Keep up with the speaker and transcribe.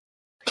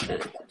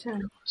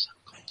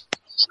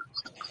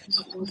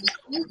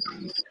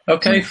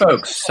Okay,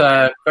 folks,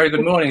 very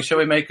good morning. Shall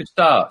we make a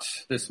start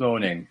this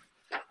morning?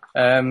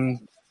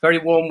 Very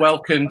warm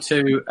welcome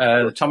to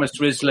the Thomas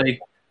Risley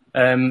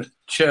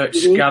Church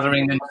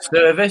Gathering and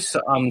Service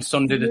on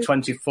Sunday the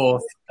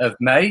 24th of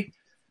May.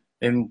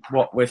 In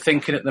what we're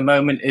thinking at the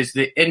moment is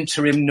the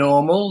interim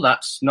normal.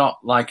 That's not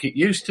like it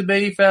used to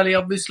be, fairly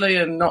obviously,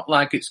 and not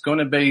like it's going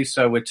to be,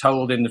 so we're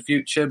told in the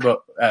future,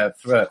 but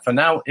for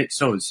now,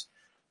 it's us.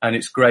 And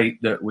it's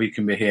great that we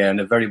can be here, and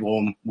a very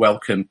warm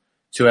welcome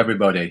to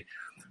everybody.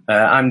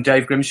 I'm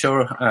Dave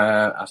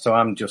Grimshaw, so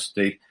I'm just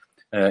the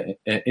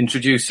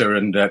introducer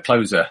and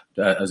closer,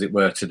 as it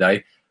were,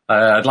 today.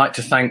 I'd like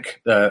to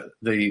thank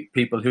the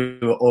people who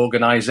are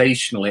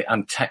organisationally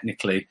and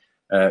technically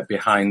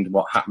behind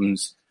what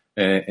happens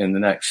in the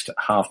next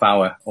half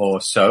hour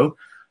or so.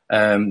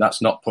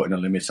 That's not putting a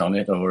limit on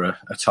it or a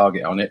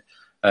target on it.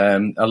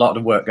 A lot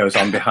of work goes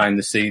on behind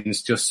the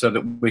scenes just so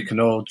that we can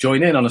all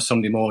join in on a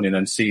Sunday morning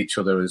and see each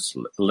other as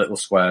little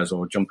squares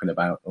or jumping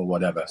about or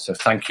whatever. So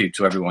thank you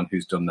to everyone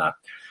who's done that.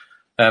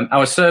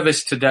 Our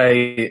service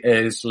today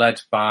is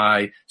led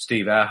by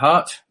Steve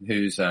Earhart,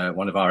 who's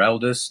one of our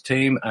elders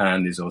team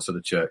and is also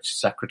the church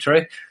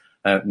secretary.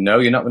 No,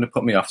 you're not going to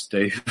put me off,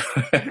 Steve.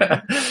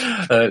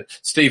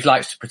 Steve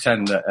likes to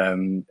pretend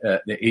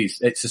that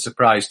it's a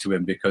surprise to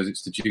him because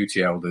it's the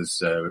duty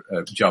elder's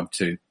job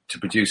to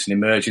produce an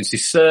emergency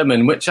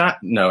sermon, which I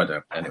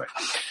don't. Anyway,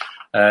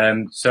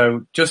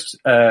 so just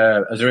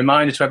as a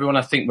reminder to everyone,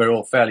 I think we're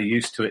all fairly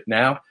used to it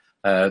now,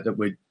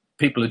 that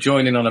people are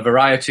joining on a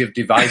variety of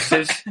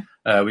devices.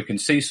 We can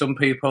see some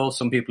people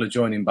are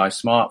joining by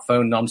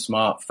smartphone,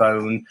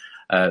 non-smartphone.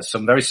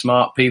 Some very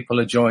smart people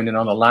are joining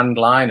on a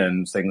landline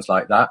and things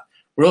like that.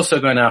 We're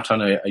also going out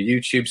on a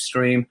YouTube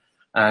stream,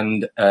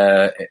 and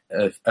a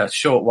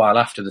short while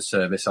after the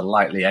service, a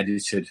lightly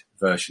edited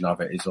version of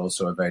it is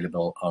also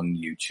available on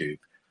YouTube.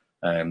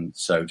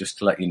 So just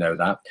to let you know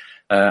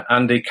that.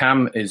 Andy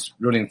Cam is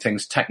running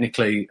things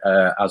technically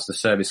as the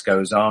service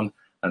goes on,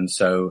 and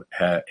so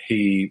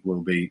he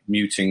will be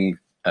muting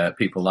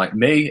people like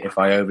me if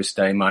I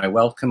overstay my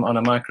welcome on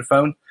a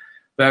microphone.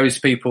 Various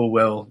people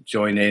will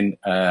join in.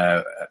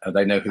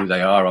 They know who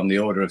they are on the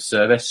order of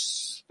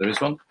service. There is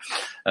one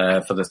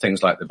for the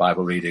things like the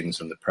Bible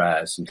readings and the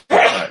prayers and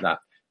things like that.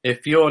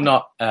 If you're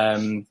not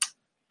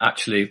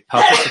actually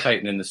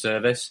participating in the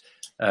service,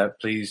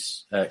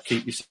 please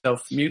keep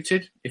yourself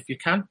muted if you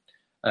can.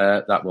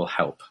 That will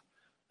help.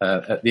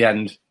 At the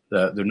end,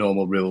 the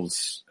normal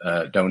rules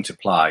don't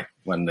apply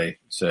when the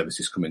service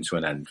is coming to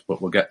an end,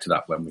 but we'll get to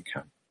that when we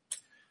can.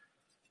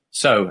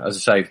 So, as I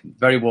say,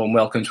 very warm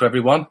welcome to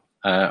everyone.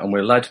 And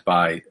we're led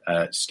by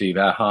Steve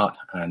Earhart,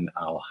 and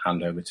I'll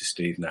hand over to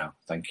Steve now.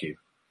 Thank you.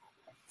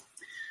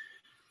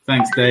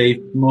 Thanks,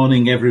 Dave.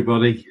 Morning,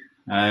 everybody.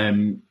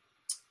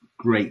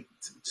 Great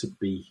to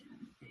be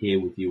here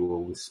with you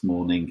all this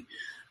morning.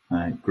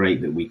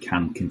 Great that we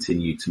can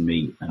continue to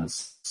meet,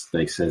 as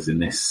Dave says, in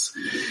this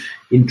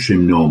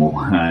interim normal.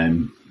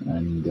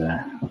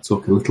 I'll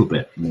talk a little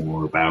bit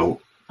more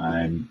about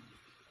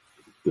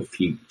the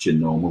future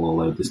normal,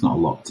 although there's not a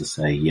lot to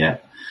say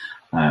yet.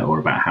 Or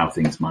about how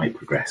things might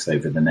progress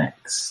over the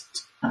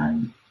next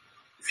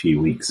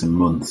few weeks and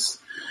months.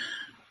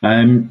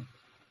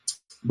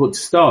 But to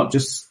start,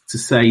 just to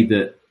say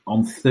that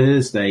on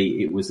Thursday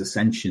it was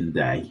Ascension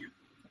Day,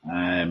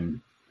 the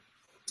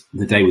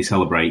day we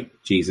celebrate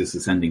Jesus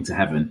ascending to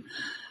heaven.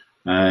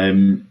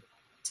 And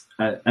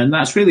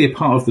that's really a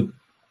part of the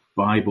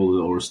Bible,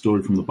 or a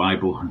story from the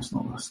Bible.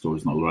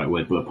 Story's not the right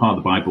word, but a part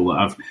of the Bible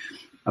that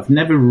I've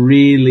never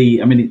really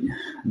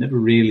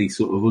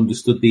sort of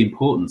understood the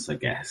importance, I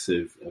guess,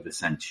 of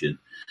ascension.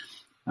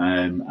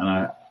 And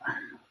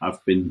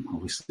I've been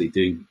obviously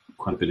doing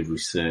quite a bit of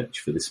research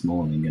for this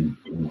morning, and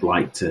would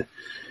like to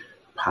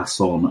pass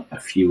on a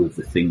few of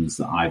the things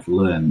that I've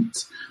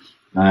learnt.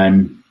 But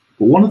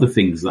one of the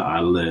things that I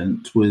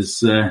learnt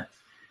was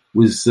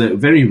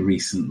very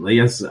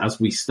recently, as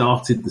we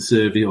started the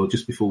survey, or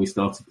just before we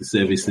started the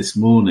service this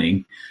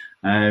morning.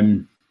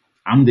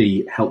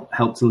 Andy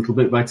helped a little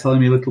bit by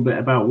telling me a little bit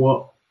about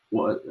what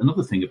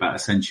another thing about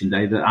Ascension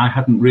Day that I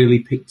hadn't really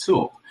picked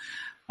up.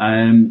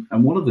 And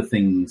one of the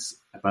things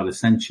about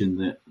Ascension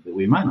that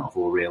we might not have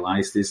all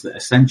realised is that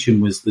Ascension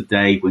was the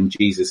day when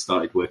Jesus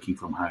started working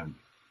from home.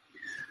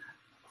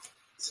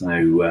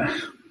 So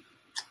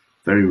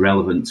very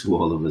relevant to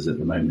all of us at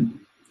the moment.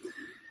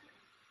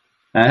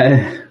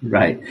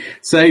 Right.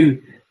 So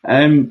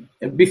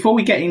before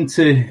we get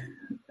into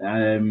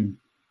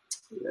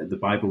the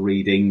Bible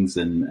readings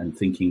and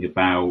thinking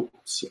about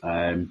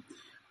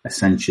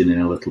Ascension in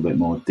a little bit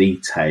more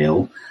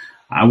detail,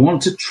 I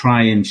want to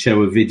try and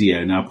show a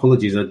video. Now,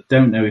 apologies, I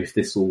don't know if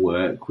this will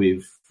work.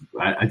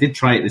 I did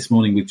try it this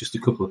morning with just a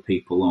couple of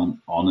people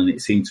on and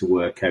it seemed to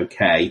work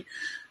okay.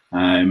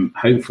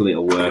 Hopefully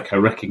it'll work. I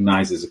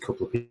recognise there's a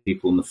couple of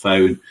people on the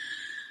phone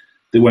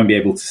that won't be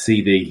able to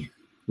see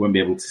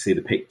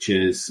the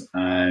pictures.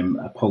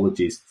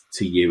 Apologies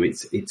to you.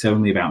 It's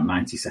only about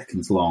 90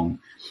 seconds long.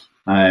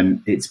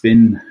 It's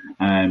been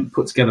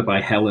put together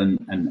by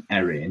Helen and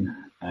Erin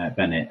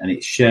Bennett, and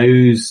it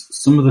shows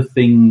some of the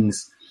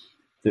things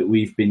that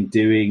we've been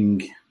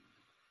doing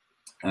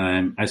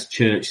as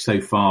church so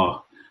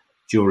far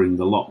during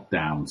the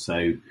lockdown.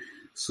 So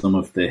some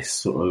of this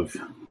sort of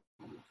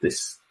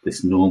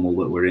this normal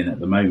that we're in at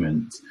the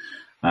moment,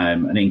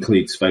 and it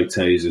includes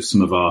photos of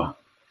some of our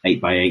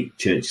 8x8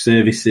 church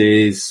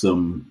services,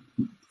 some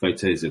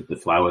photos of the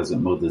flowers at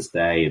Mother's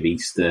Day, of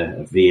Easter,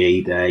 of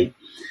VE Day,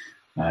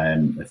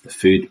 of the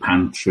food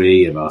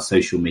pantry, of our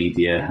social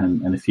media,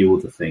 and a few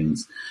other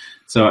things.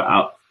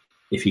 So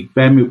if you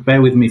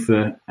bear with me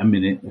for a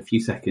minute, a few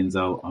seconds,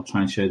 I'll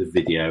try and show the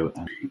video.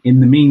 In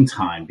the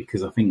meantime,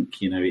 because I think,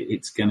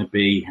 it's going to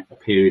be a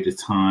period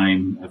of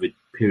time, of a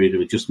period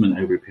of adjustment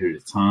over a period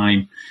of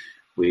time,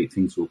 where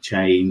things will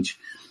change.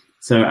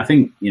 So I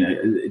think,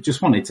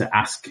 just wanted to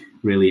ask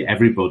really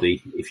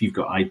everybody if you've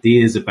got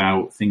ideas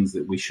about things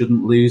that we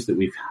shouldn't lose, that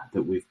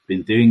we've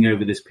been doing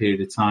over this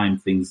period of time,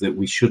 things that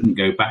we shouldn't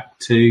go back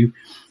to,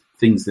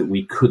 things that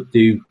we could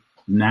do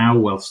now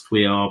whilst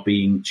we are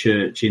being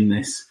church in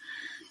this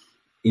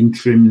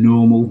interim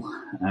normal,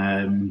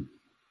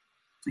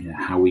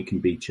 how we can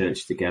be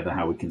church together,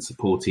 how we can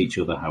support each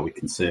other, how we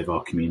can serve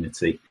our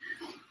community,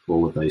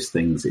 all of those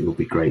things. It will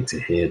be great to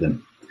hear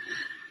them.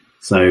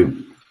 So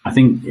I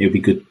think it would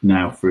be good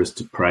now for us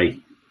to pray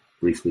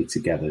briefly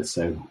together.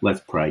 So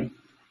let's pray.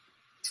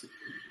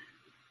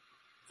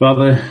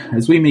 Father,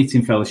 as we meet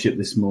in fellowship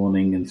this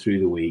morning and through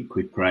the week,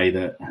 we pray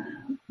that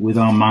with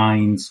our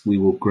minds we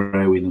will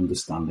grow in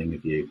understanding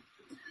of you.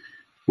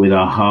 With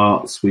our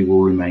hearts we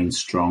will remain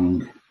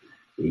strong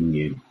in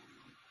you.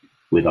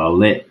 With our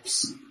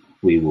lips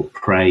we will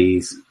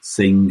praise,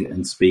 sing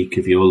and speak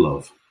of your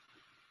love.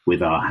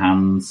 With our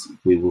hands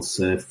we will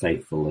serve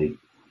faithfully.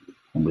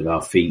 And with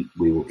our feet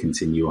we will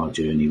continue our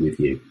journey with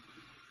you.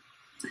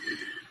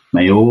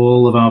 May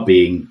all of our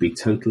being be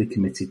totally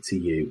committed to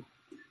you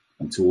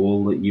and to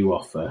all that you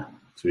offer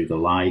through the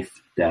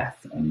life,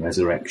 death and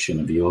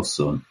resurrection of your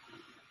Son,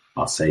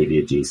 our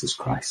Saviour Jesus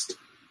Christ.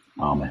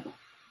 Amen.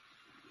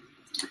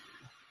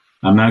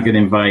 I'm now going to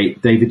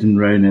invite David and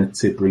Rona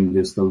to bring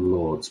us the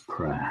Lord's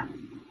Prayer.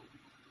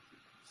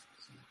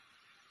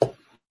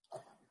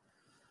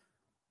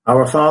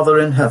 Our Father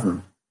in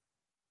heaven,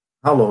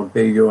 hallowed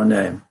be your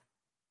name.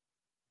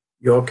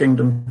 Your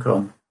kingdom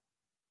come,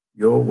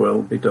 your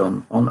will be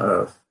done on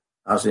earth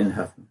as in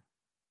heaven.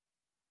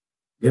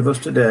 Give us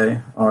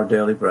today our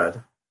daily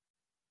bread.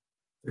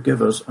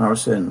 Forgive us our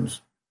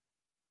sins,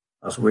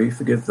 as we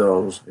forgive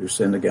those who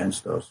sin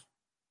against us.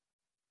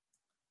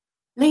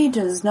 Lead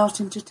us not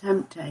into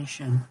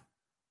temptation,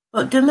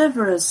 but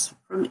deliver us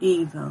from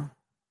evil.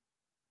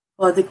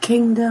 For the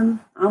kingdom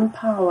and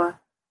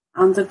power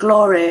and the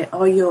glory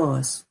are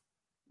yours,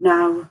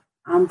 now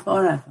and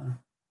forever.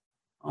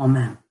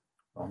 Amen.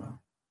 Amen.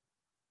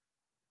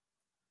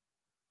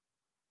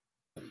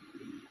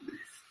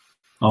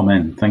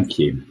 Amen. Thank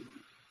you.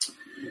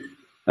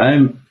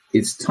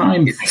 It's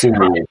time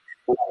for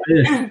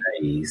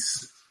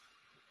birthdays.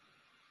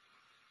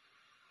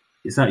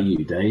 Is that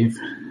you, Dave?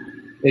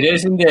 It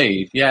is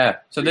indeed, yeah.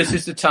 So this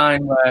is the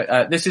time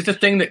where this is the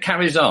thing that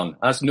carries on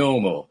as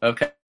normal,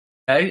 okay?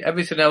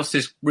 Everything else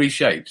is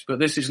reshaped, but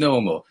this is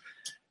normal.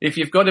 If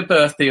you've got a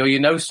birthday or you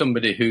know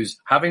somebody who's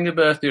having a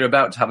birthday or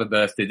about to have a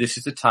birthday, this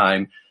is the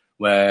time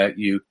where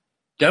you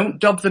don't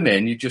dob them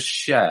in, you just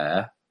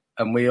share,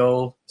 and we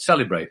all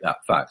celebrate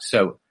that fact.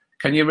 So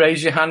can you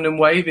raise your hand and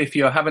wave if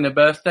you're having a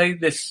birthday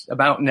this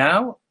about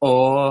now,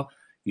 or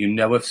you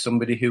know of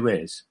somebody who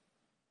is?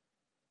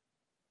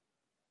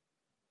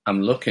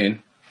 I'm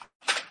looking.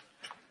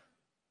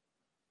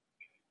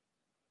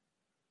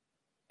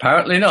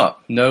 Apparently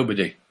not.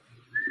 Nobody.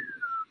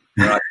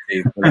 Right,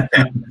 we'll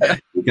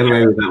get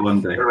away with that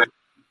one day.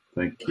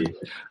 Thank you.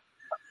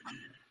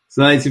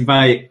 So let's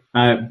invite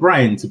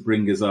Brian to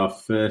bring us our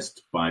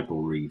first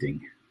Bible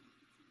reading.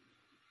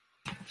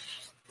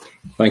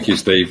 Thank you,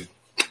 Steve.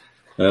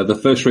 The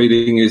first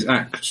reading is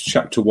Acts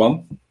chapter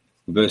 1,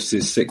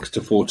 verses 6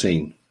 to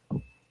 14.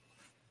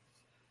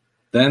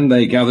 Then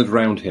they gathered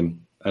round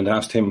him and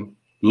asked him,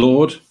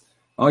 Lord,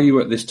 are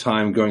you at this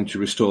time going to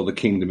restore the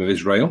kingdom of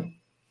Israel?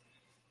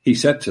 He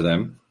said to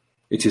them,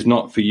 It is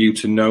not for you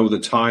to know the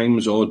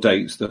times or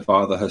dates the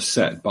Father has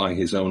set by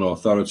his own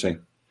authority,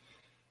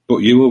 but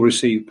you will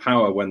receive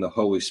power when the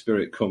Holy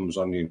Spirit comes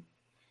on you,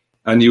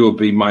 and you will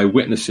be my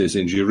witnesses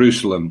in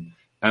Jerusalem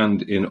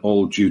and in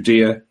all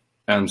Judea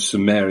and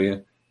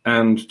Samaria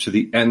and to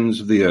the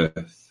ends of the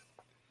earth.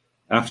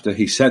 After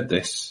he said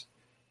this,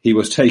 he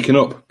was taken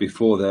up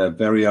before their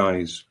very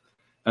eyes,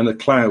 and a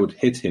cloud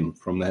hid him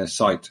from their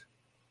sight.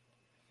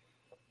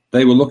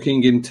 They were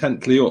looking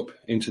intently up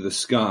into the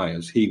sky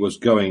as he was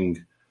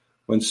going,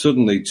 when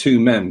suddenly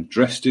 2 men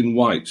dressed in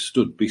white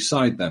stood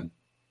beside them.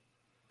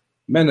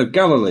 Men of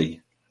Galilee,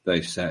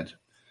 they said,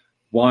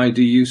 why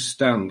do you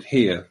stand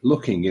here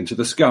looking into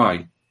the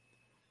sky?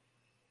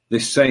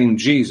 This same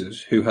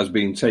Jesus who has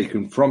been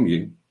taken from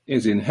you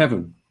is in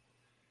heaven.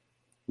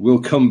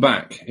 Will come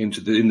back in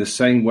the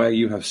same way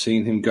you have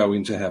seen him go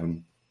into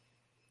heaven.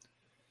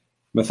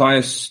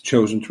 Matthias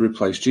chosen to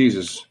replace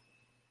Jesus.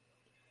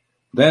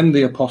 Then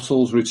the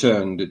apostles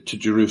returned to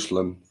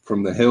Jerusalem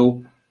from the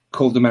hill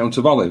called the Mount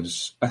of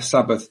Olives, a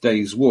Sabbath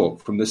day's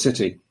walk from the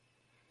city.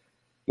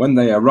 When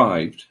they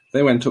arrived,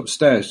 they went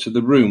upstairs to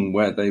the room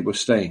where they were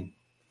staying.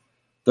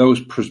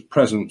 Those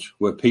present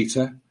were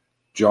Peter,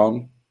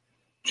 John,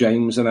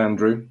 James and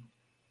Andrew,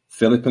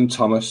 Philip and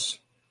Thomas,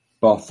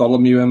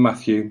 Bartholomew and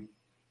Matthew,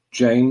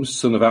 James,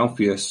 son of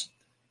Alphaeus,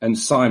 and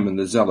Simon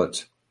the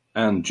Zealot,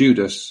 and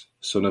Judas,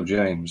 son of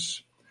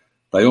James.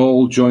 They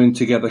all joined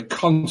together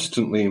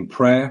constantly in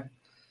prayer,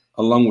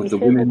 along with the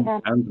women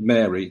and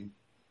Mary,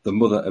 the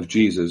mother of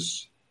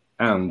Jesus,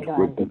 and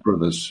with the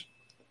brothers.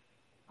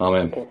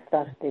 Amen. It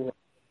started with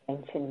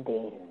ancient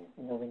days,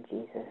 when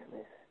Jesus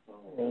was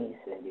raised.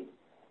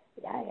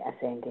 I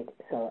ascended,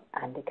 so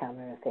Andy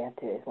Cameron referred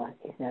to it as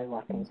he's now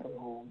working from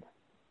home.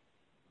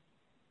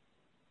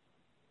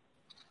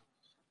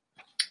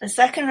 The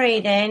second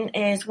reading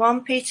is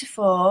 1 Peter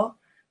 4,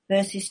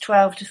 verses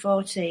 12 to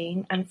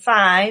 14, and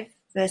 5,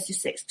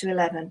 verses 6 to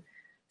 11.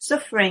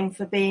 Suffering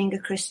for being a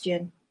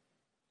Christian.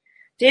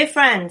 Dear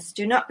friends,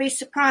 do not be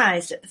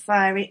surprised at the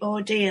fiery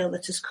ordeal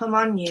that has come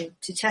on you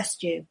to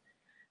test you,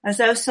 as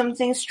though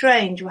something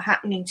strange were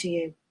happening to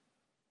you.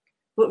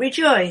 But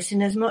rejoice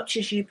inasmuch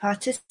as you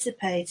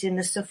participate in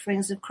the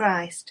sufferings of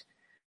Christ,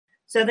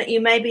 so that you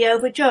may be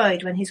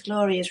overjoyed when his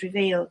glory is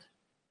revealed.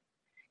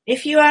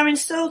 If you are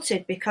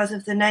insulted because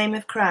of the name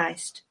of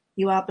Christ,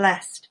 you are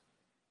blessed,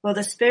 for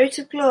the Spirit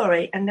of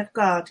glory and of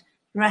God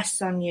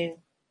rests on you.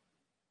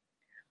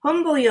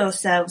 Humble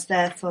yourselves,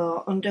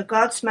 therefore, under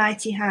God's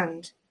mighty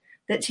hand,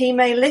 that he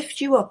may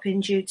lift you up in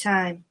due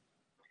time.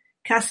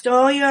 Cast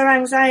all your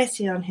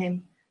anxiety on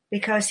him,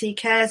 because he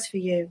cares for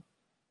you.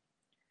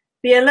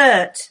 Be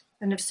alert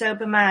and of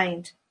sober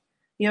mind.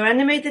 Your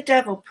enemy the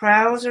devil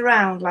prowls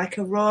around like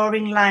a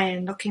roaring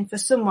lion looking for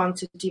someone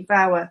to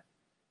devour.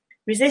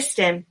 Resist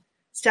him,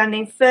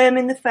 standing firm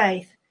in the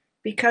faith,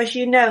 because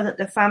you know that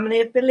the family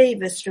of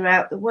believers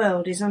throughout the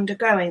world is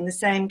undergoing the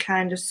same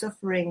kind of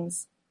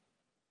sufferings.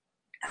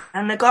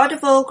 And the God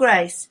of all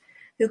grace,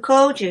 who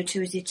called you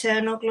to his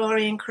eternal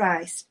glory in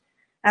Christ,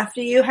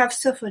 after you have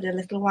suffered a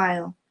little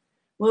while,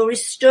 will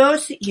restore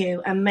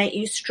you and make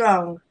you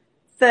strong,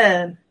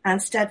 firm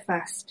and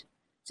steadfast.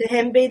 To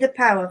him be the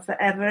power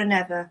forever and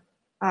ever.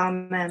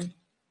 Amen.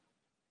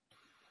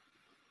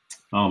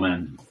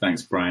 Amen.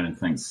 Thanks, Brian, and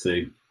thanks,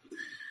 Sue.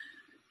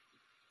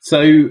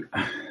 So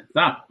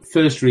that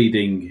first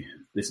reading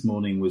this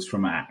morning was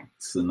from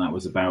Acts, and that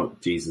was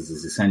about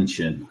Jesus'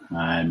 ascension.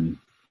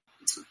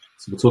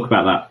 So we'll talk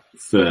about that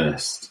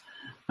first.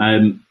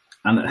 And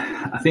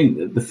I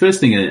think the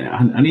first thing,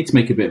 I need to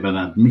make a bit of an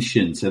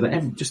admission, so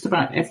that just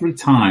about every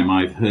time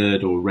I've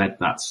heard or read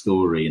that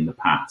story in the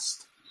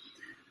past,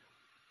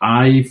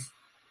 I've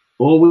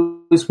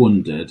always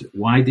wondered,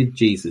 why did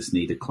Jesus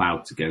need a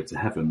cloud to go to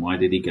heaven? Why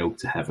did he go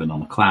to heaven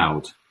on a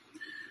cloud?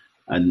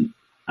 And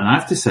I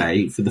have to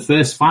say, for the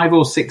first 5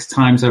 or 6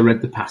 times I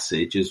read the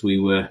passage as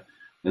I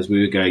was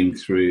going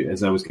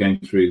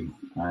through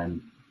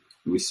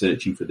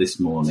researching for this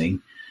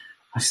morning,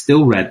 I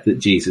still read that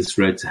Jesus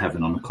rode to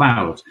heaven on a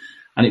cloud.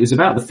 And it was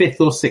about the 5th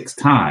or 6th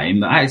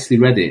time that I actually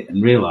read it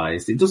and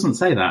realised it doesn't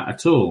say that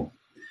at all.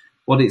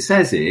 What it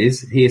says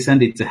is he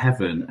ascended to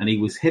heaven and he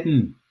was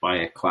hidden by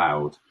a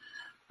cloud.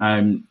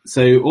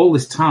 So all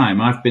this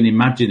time I've been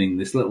imagining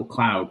this little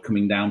cloud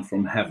coming down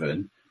from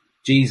heaven,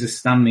 Jesus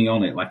standing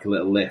on it like a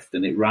little lift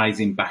and it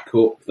rising back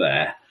up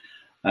there,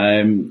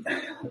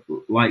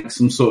 like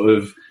some sort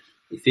of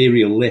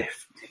ethereal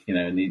lift,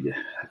 and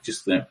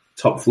just the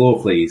top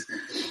floor, please.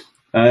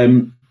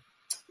 So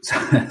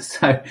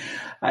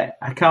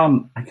I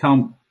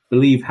can't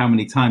believe how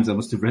many times I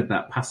must have read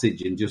that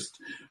passage and just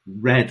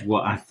read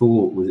what I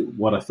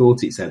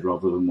thought it said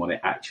rather than what it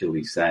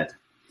actually said.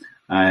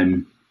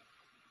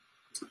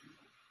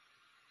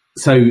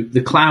 So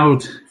the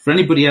cloud, for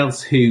anybody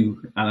else who,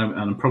 and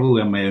I'm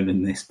probably on my own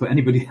in this, but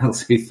anybody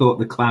else who thought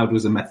the cloud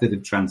was a method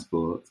of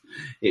transport,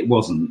 it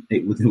wasn't.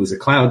 There was a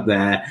cloud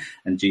there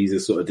and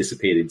Jesus sort of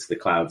disappeared into the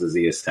clouds as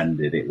he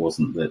ascended. It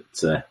wasn't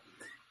that,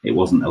 it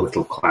wasn't a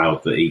little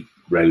cloud that he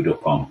rode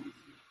up on.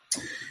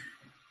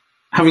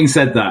 Having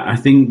said that, I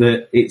think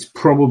that it's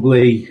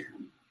probably,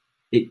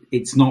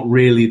 it's not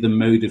really the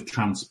mode of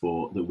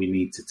transport that we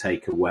need to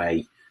take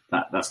away.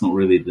 That's not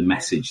really the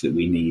message that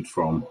we need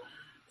from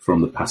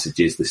the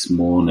passages this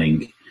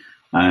morning.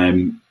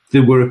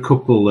 There were a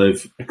couple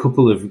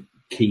of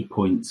key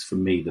points for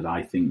me that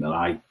I think that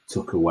I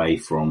took away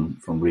from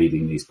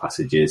reading these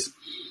passages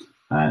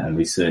and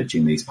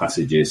researching these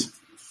passages.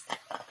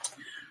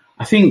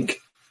 I think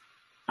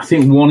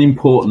one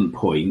important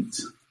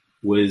point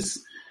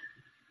was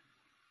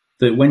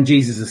that when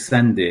Jesus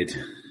ascended,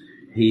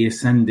 he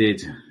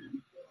ascended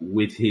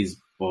with his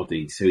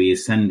body. So he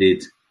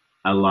ascended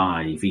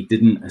alive. He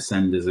didn't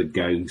ascend as a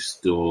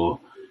ghost or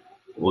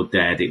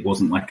dead. It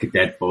wasn't like a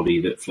dead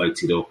body that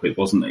floated up. He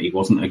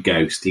wasn't a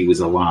ghost. He was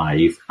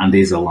alive and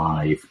is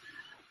alive.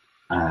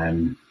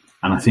 And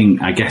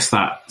I guess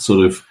that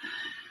sort of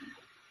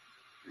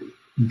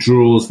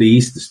draws the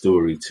Easter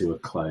story to a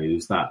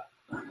close, that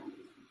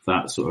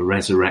sort of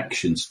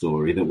resurrection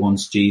story, that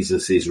once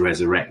Jesus is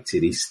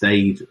resurrected, he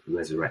stayed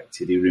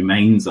resurrected, he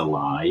remains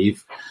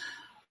alive.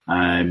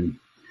 I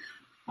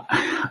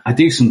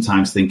do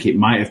sometimes think it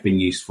might have been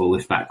useful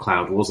if that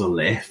cloud was a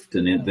lift,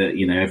 and that,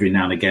 you know, every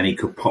now and again he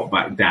could pop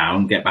back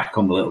down, get back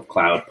on the little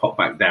cloud, pop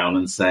back down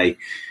and say,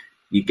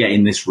 you're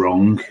getting this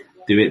wrong,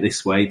 do it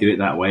this way, do it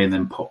that way, and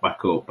then pop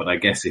back up. But I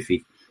guess if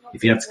he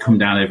had to come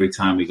down every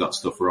time we got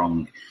stuff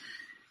wrong,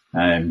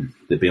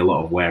 there'd be a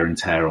lot of wear and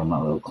tear on that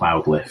little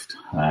cloud lift.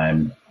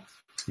 It'd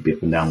be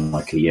up and down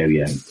like a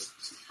yo-yo.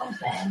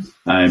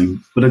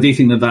 But I do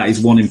think that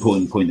is one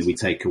important point that we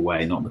take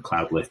away, not the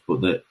cloud lift,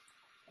 but that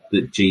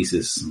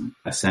Jesus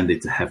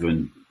ascended to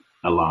heaven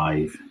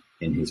alive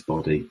in his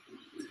body.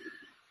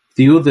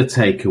 The other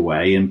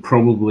takeaway, and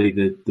probably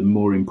the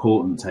more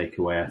important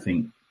takeaway, I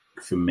think,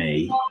 for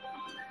me,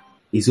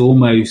 is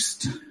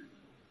almost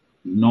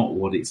not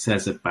what it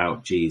says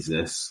about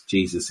Jesus.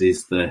 Jesus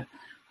is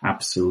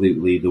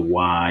absolutely the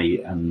why,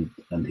 and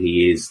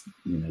he is,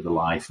 you know, the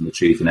life and the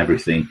truth and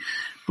everything.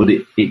 But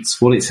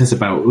it's what it says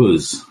about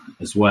us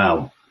as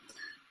well.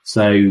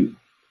 So,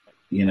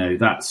 you know,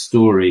 that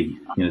story,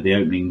 you know, the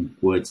opening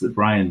words that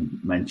Brian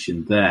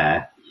mentioned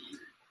there,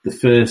 the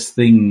first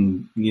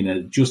thing, you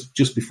know,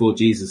 just before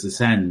Jesus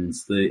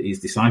ascends,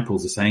 his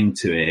disciples are saying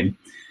to him,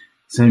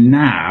 so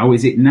now,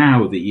 is it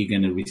now that you're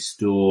going to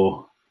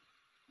restore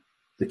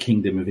the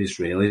kingdom of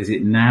Israel? Is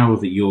it now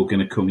that you're going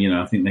to come? You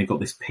know, I think they got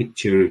this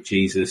picture of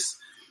Jesus.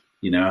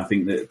 You know, I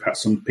think that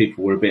perhaps some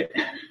people were a bit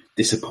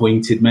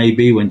disappointed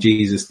maybe when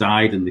Jesus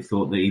died, and they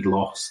thought that he'd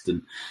lost,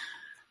 and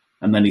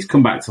then he's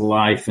come back to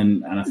life.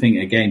 And I think,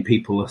 again,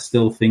 people are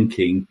still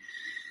thinking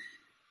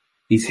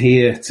he's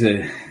here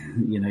to,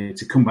 you know,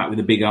 to come back with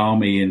a big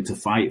army and to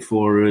fight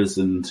for us.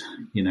 And,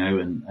 you know,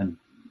 and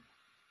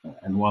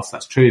whilst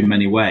that's true in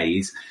many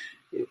ways,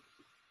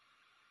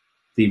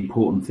 the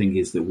important thing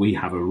is that we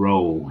have a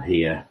role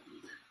here.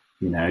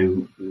 You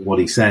know, what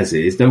he says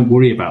is, don't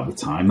worry about the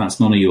time. That's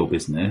none of your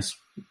business.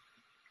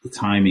 The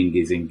timing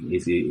is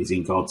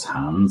in God's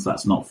hands.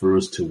 That's not for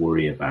us to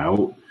worry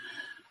about.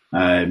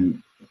 The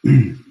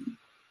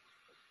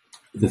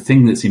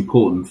thing that's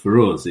important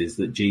for us is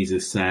that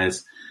Jesus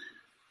says,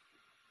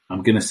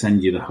 I'm going to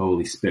send you the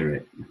Holy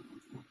Spirit.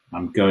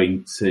 I'm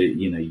going to,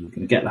 you know, you're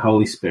going to get the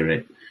Holy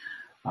Spirit,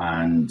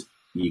 and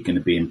you're going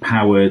to be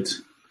empowered.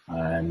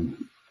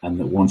 And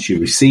that once you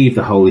receive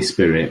the Holy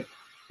Spirit,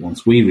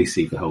 once we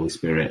receive the Holy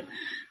Spirit,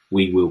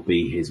 we will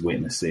be his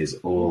witnesses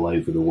all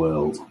over the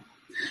world.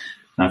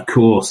 Now, of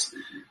course,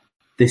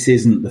 this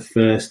isn't the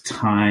first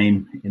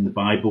time in the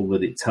Bible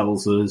that it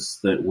tells us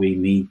that we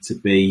need to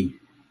be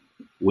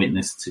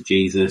witness to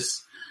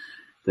Jesus.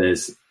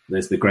 There's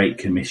the Great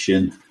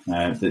Commission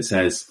that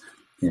says,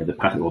 you know,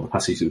 the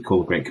passage that we call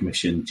the Great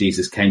Commission.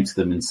 Jesus came to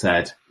them and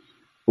said,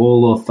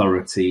 all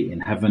authority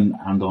in heaven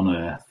and on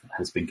earth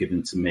has been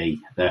given to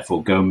me.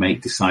 Therefore, go and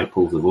make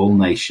disciples of all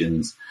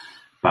nations,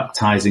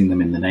 baptizing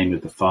them in the name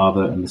of the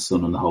Father and the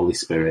Son and the Holy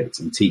Spirit,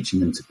 and teaching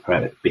them to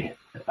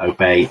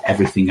obey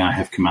everything I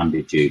have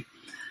commanded you.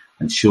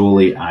 And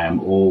surely I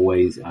am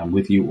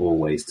with you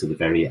always to the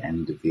very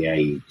end of the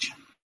age.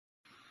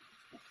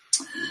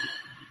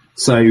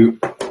 So,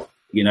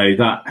 you know,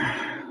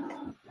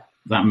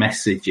 that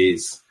message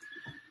is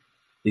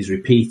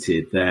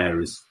repeated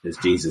there as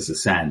Jesus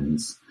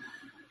ascends.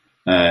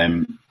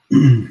 And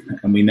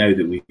we know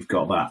that we've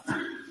got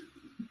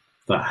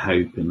that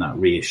hope and that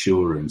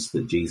reassurance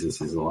that Jesus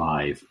is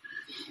alive.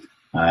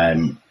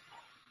 I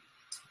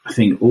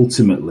think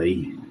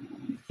ultimately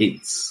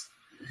it's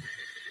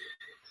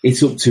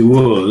up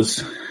to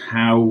us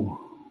how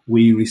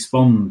we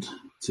respond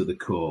to the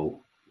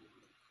call,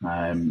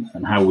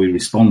 and how we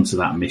respond to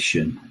that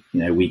mission.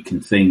 You know, we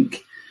can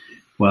think,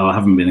 well, I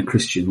haven't been a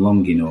Christian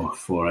long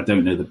enough, or I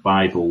don't know the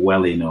Bible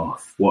well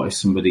enough. What if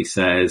somebody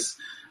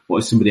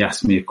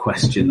asks me a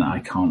question that I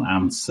can't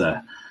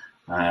answer?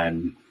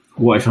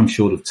 What if I'm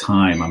short of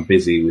time? I'm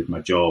busy with my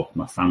job,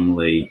 my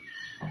family,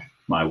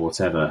 my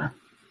whatever.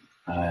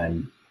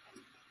 Well,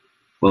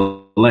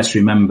 let's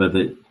remember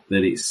that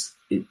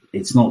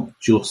it's not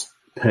just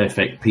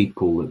perfect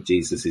people that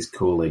Jesus is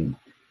calling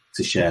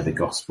to share the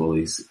gospel.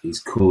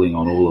 He's calling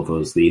on all of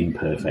us, the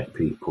imperfect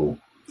people.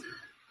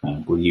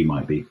 Well, you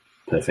might be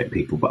perfect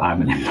people, but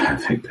I'm an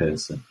imperfect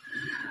person.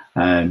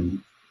 I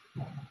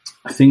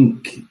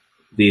think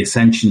the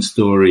Ascension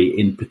story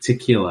in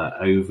particular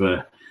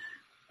over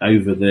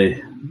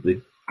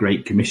the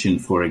Great Commission,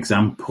 for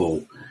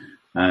example,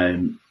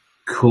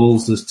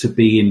 calls us to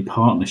be in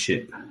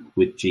partnership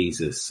with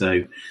Jesus.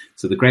 So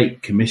the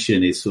Great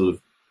Commission is sort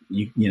of,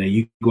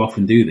 you go off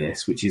and do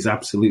this, which is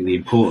absolutely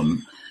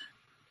important.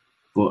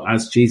 But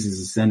as Jesus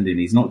is ascending,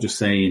 he's not just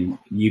saying,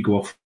 you go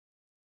off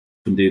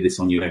and do this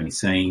on your own. He's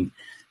saying,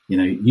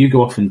 you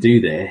go off and do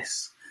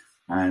this.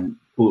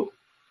 But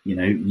we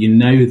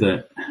know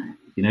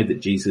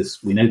that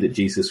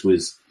Jesus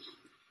was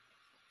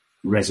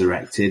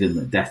resurrected and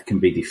that death can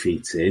be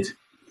defeated.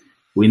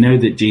 We know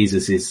that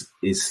Jesus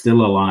is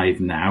still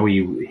alive now.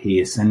 He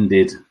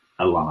ascended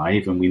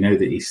alive, and we know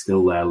that he's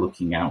still there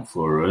looking out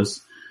for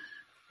us.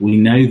 We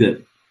know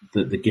that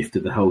the gift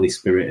of the Holy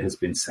Spirit has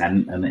been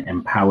sent, and it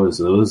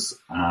empowers us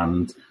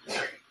and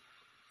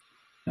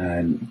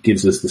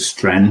gives us the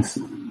strength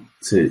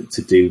to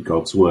do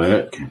God's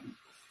work.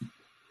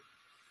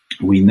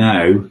 We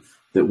know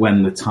that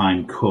when the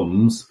time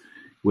comes,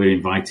 we're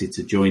invited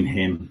to join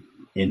him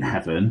in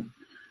heaven.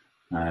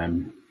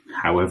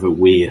 However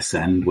we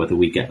ascend, whether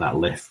we get that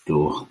lift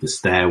or the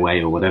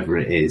stairway or whatever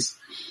it is.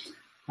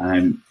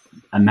 And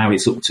now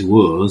it's up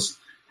to us.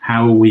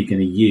 How are we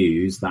going to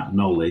use that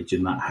knowledge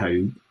and that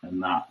hope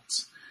and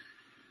that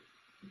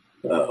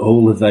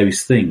all of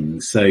those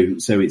things? So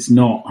it's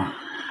not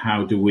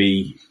how do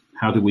we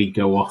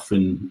go off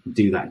and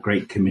do that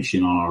Great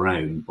Commission on our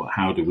own, but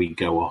how do we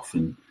go off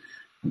and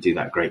do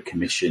that Great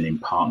Commission in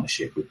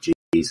partnership with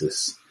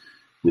Jesus,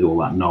 with all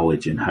that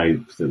knowledge and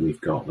hope that we've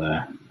got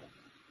there.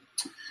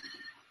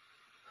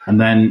 And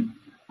then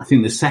I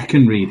think the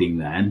second reading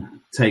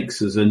then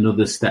takes us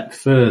another step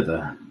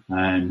further,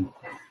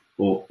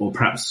 or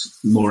perhaps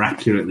more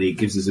accurately, it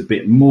gives us a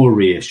bit more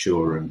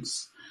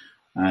reassurance.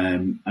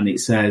 And it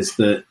says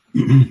that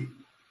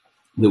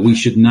that we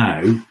should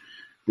know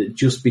that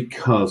just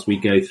because we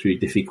go through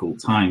difficult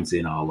times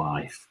in our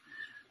life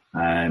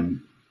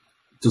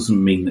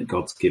doesn't mean that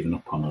God's given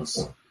up on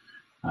us.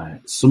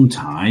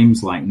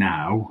 Sometimes, like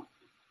now,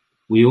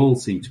 we all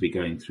seem to be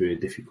going through a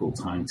difficult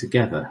time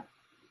together.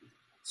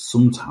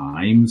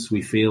 Sometimes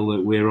we feel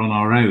that we're on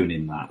our own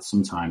in that.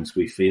 Sometimes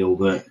we feel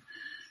that,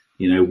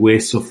 we're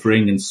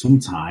suffering, and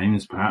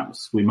sometimes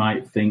perhaps we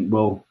might think,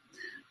 well,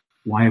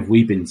 why have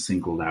we been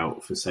singled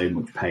out for so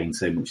much pain,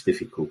 so much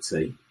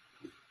difficulty?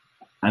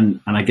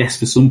 And I guess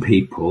for some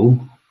people,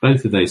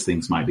 both of those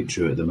things might be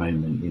true at the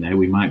moment.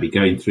 We might be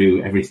going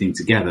through everything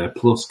together,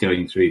 plus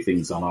going through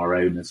things on our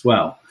own as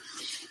well.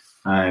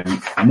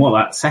 And what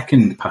that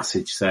second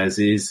passage says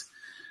is,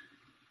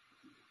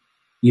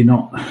 it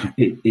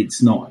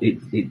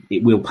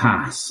will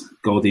pass.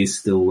 God is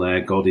still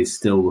there. God is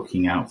still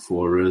looking out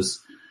for us.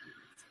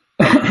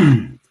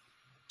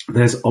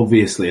 There's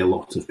obviously a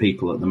lot of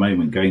people at the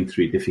moment going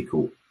through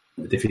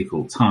a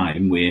difficult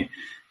time where,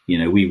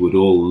 we would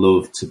all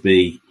love to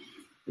be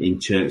in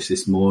church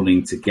this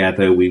morning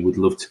together. We would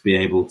love to be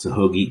able to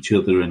hug each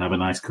other and have a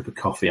nice cup of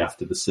coffee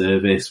after the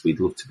service. We'd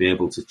love to be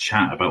able to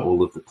chat about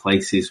all of the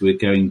places we're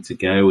going to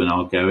go and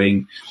are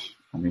going.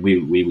 I mean,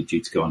 we were due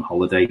to go on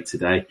holiday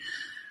today.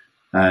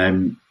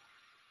 But,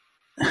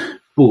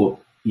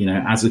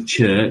 as a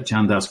church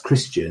and as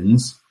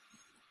Christians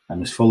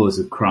and as followers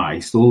of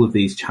Christ, all of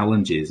these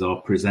challenges are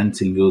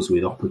presenting us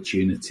with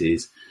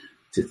opportunities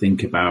to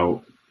think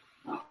about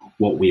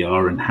what we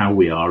are and how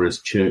we are as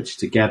church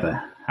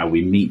together, how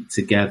we meet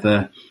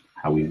together,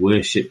 how we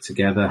worship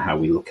together, how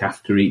we look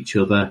after each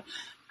other,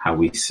 how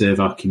we serve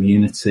our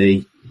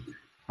community.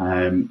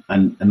 And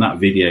that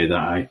video that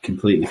I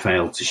completely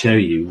failed to show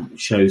you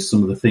shows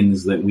some of the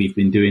things that we've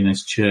been doing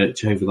as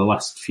church over the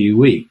last few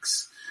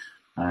weeks.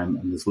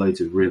 And there's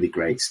loads of really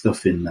great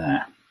stuff in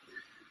there.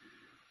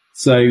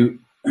 So,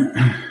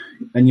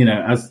 and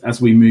as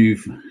we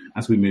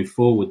move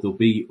forward, there'll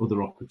be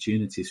other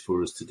opportunities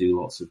for us to do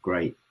lots of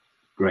great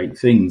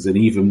things. And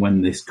even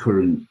when this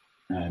current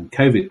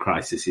COVID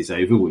crisis is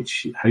over,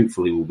 which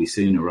hopefully will be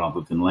sooner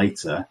rather than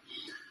later,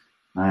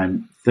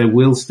 there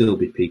will still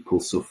be people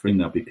suffering.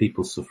 There'll be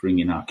people suffering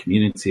in our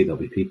community. There'll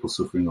be people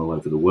suffering all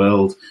over the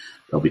world.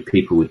 There'll be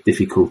people with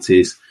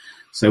difficulties.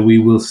 So we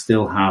will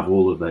still have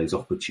all of those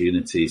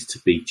opportunities to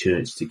be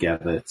church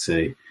together,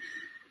 to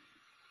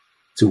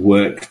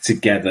work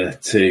together,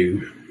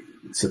 to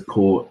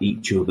support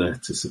each other,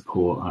 to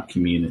support our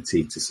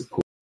community, to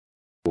support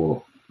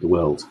the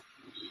world.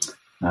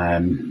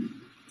 And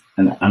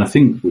I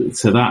think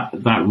so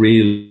that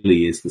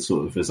really is the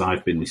sort of, as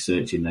I've been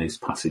researching those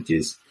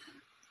passages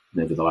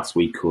over the last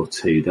week or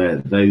two,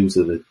 those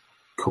are the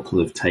couple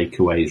of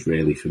takeaways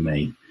really for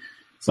me.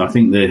 So I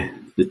think the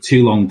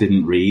too long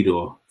didn't read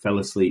or fell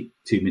asleep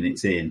 2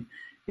 minutes in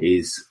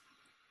is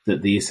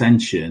that the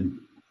ascension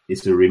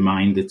is a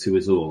reminder to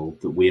us all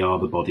that we are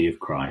the body of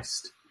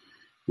Christ.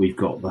 We've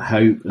got the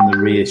hope and the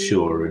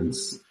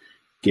reassurance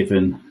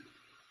given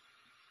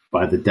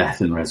by the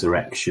death and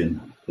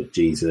resurrection of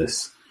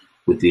Jesus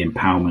with the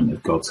empowerment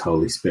of God's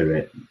Holy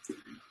Spirit.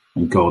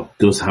 And God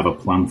does have a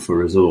plan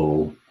for us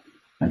all,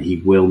 and he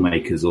will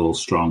make us all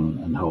strong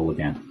and whole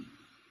again.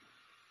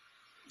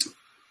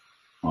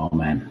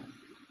 Amen.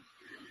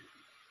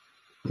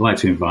 I'd like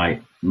to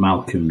invite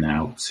Malcolm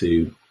now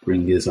to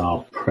bring us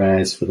our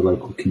prayers for the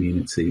local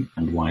community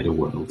and wider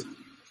world.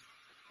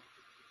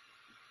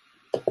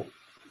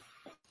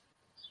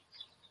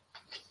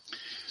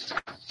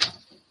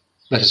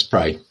 Let us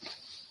pray.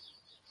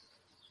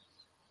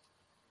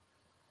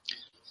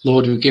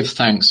 Lord, we give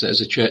thanks that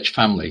as a church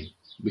family,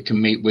 we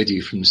can meet with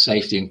you from the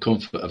safety and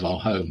comfort of our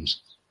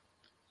homes.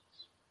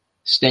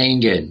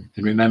 Staying in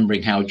and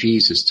remembering how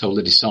Jesus told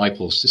the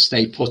disciples to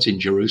stay put in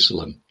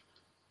Jerusalem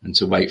and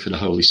to wait for the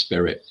Holy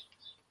Spirit.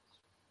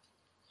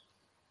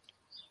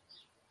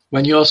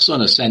 When your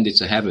Son ascended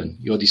to heaven,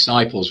 your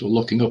disciples were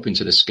looking up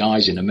into the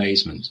skies in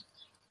amazement.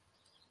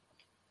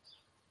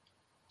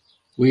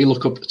 We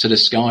look up to the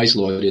skies,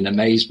 Lord, in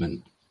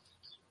amazement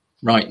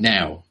right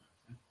now,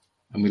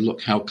 and we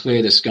look how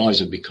clear the skies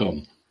have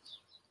become.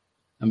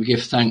 And we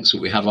give thanks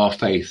that we have our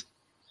faith,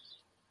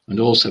 and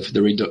also for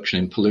the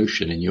reduction in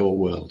pollution in your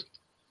world.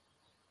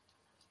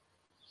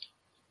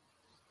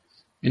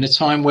 In a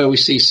time where we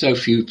see so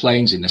few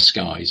planes in the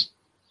skies,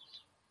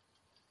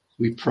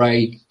 we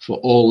pray for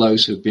all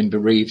those who have been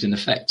bereaved and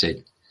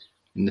affected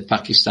in the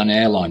Pakistan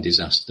airline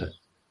disaster,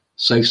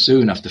 so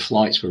soon after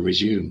flights were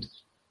resumed.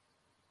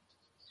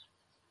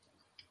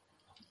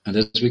 And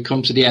as we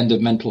come to the end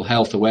of Mental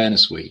Health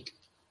Awareness Week,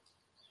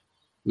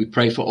 we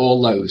pray for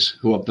all those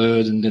who are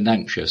burdened and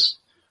anxious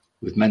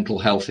with mental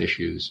health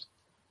issues.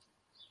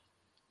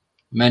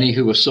 Many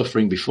who were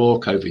suffering before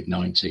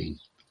COVID-19,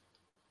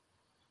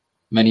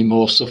 many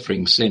more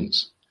suffering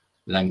since,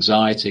 with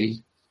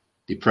anxiety,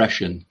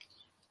 depression,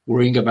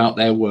 worrying about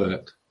their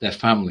work, their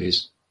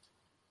families,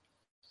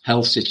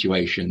 health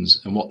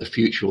situations, and what the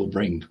future will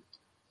bring.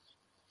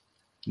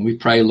 And we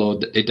pray,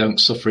 Lord, that they don't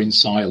suffer in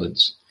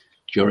silence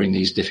during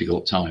these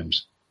difficult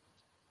times.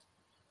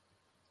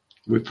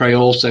 We pray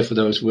also for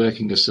those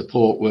working as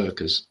support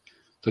workers,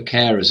 for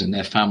carers and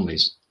their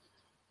families,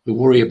 who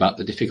worry about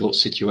the difficult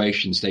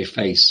situations they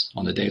face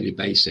on a daily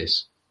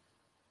basis.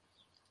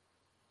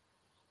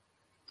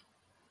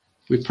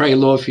 We pray,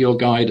 Lord, for your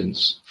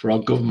guidance for our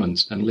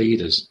government and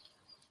leaders,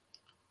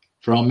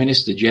 for our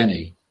minister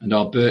Jenny and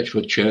our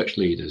Birchwood church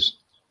leaders,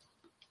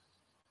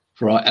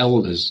 for our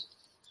elders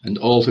and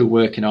all who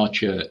work in our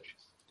church,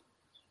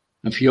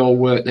 and for your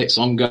work that's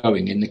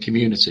ongoing in the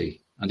community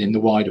and in the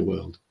wider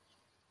world.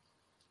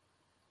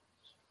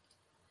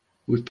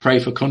 We pray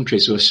for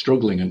countries who are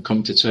struggling and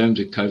come to terms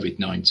with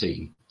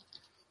COVID-19,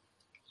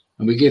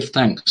 and we give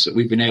thanks that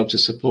we've been able to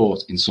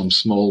support in some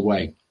small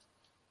way.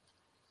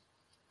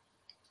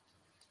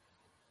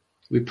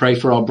 We pray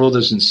for our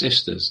brothers and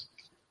sisters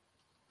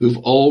who've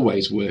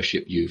always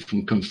worshipped you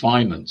from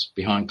confinement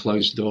behind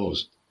closed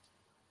doors,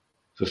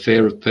 for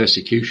fear of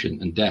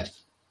persecution and death.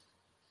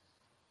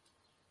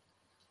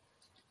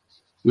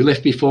 We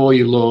lift before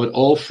you, Lord,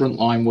 all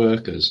frontline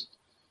workers,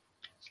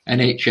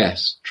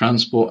 NHS,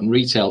 transport and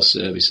retail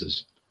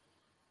services,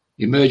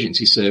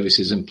 emergency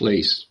services and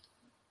police.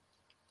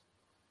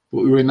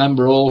 But we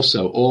remember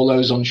also all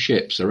those on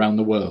ships around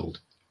the world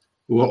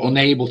who are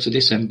unable to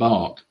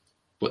disembark,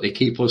 but they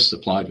keep us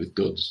supplied with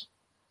goods.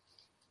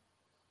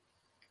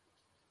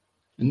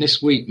 And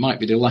this week might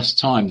be the last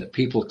time that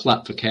people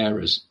clap for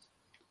carers.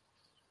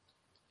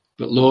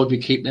 But Lord, we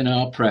keep them in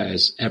our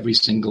prayers every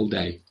single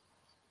day.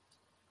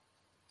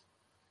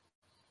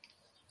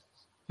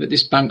 At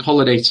this bank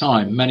holiday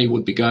time, many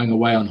would be going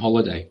away on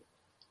holiday.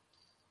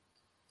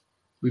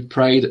 We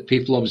pray that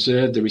people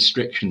observe the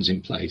restrictions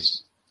in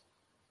place.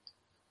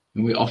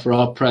 And we offer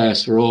our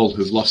prayers for all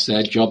who've lost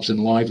their jobs and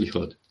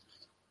livelihood,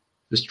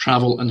 as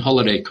travel and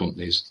holiday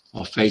companies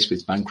are faced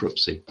with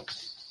bankruptcy.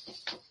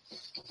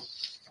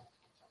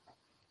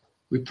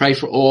 We pray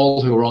for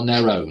all who are on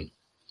their own,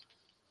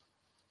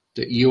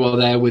 that you are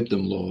there with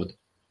them, Lord,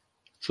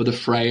 for the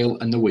frail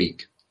and the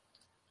weak.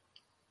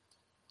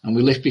 And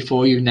we lift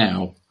before you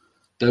now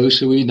those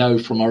who we know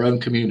from our own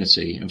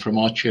community and from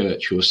our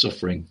church who are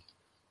suffering.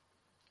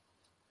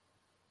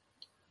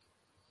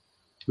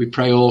 We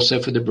pray also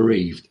for the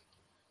bereaved,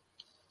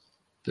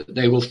 that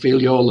they will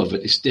feel your love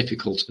at this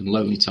difficult and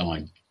lonely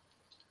time.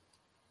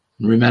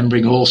 And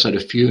remembering also the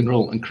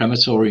funeral and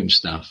crematorium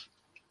staff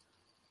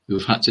who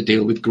have had to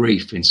deal with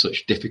grief in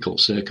such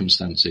difficult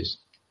circumstances.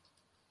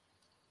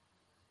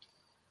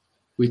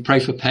 We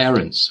pray for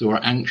parents who are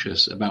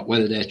anxious about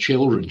whether their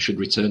children should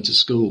return to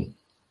school,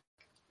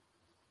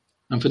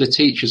 and for the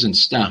teachers and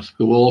staff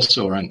who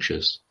also are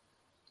anxious.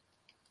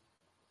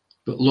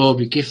 But Lord,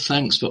 we give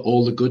thanks for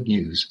all the good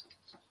news,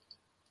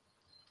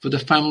 for the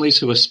families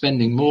who are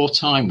spending more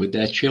time with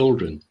their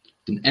children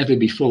than ever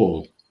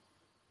before,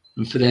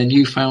 and for their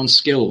newfound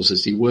skills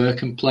as they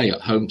work and play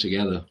at home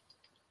together.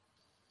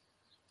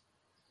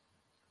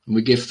 And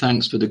we give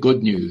thanks for the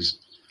good news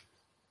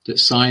that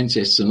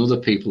scientists and other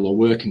people are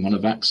working on a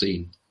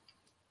vaccine.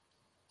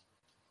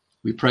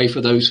 We pray for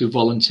those who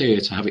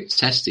volunteer to have it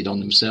tested on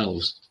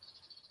themselves.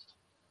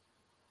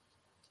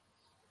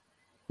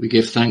 We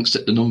give thanks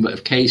that the number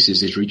of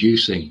cases is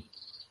reducing.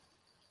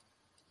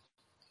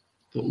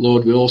 But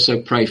Lord, we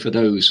also pray for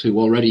those who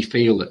already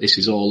feel that this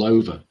is all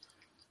over,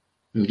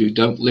 who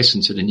don't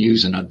listen to the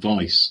news and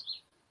advice,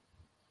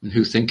 and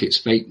who think it's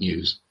fake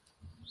news.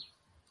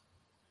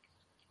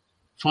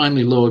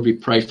 Finally, Lord, we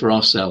pray for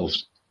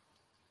ourselves,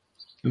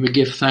 and we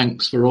give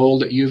thanks for all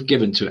that you've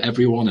given to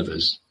every one of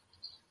us,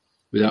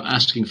 without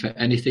asking for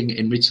anything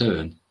in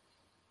return,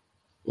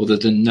 other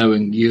than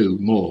knowing you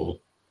more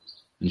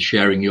and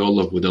sharing your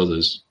love with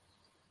others.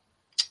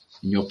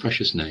 In your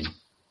precious name,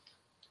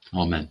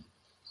 Amen.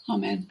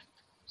 Amen.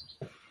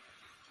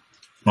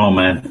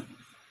 Amen.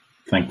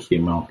 Thank you,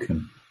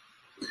 Malcolm.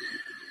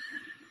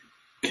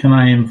 Can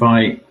I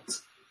invite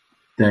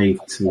Dave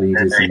to lead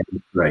us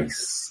in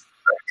grace?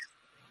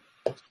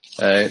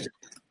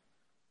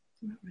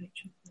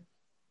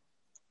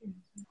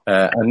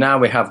 And now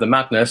we have the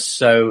madness,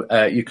 so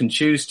you can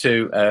choose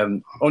to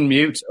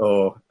unmute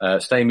or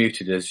stay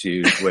muted as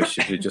you wish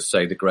if you just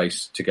say the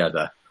grace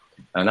together.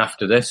 And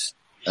after this,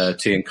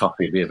 tea and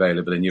coffee will be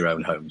available in your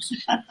own homes.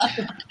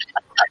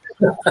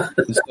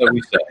 And so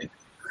we say,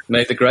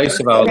 may the grace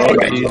of our Lord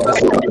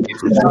Jesus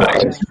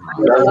Christ,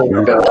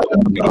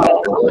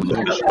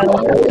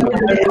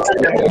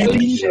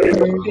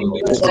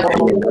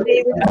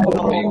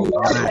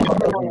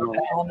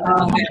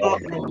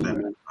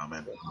 Amen.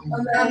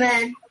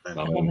 Amen.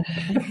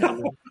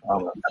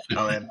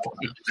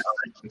 Amen.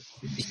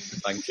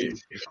 Thank you. Thank you.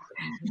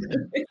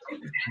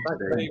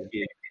 Thank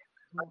you.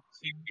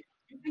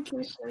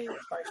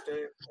 Thanks,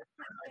 Dave.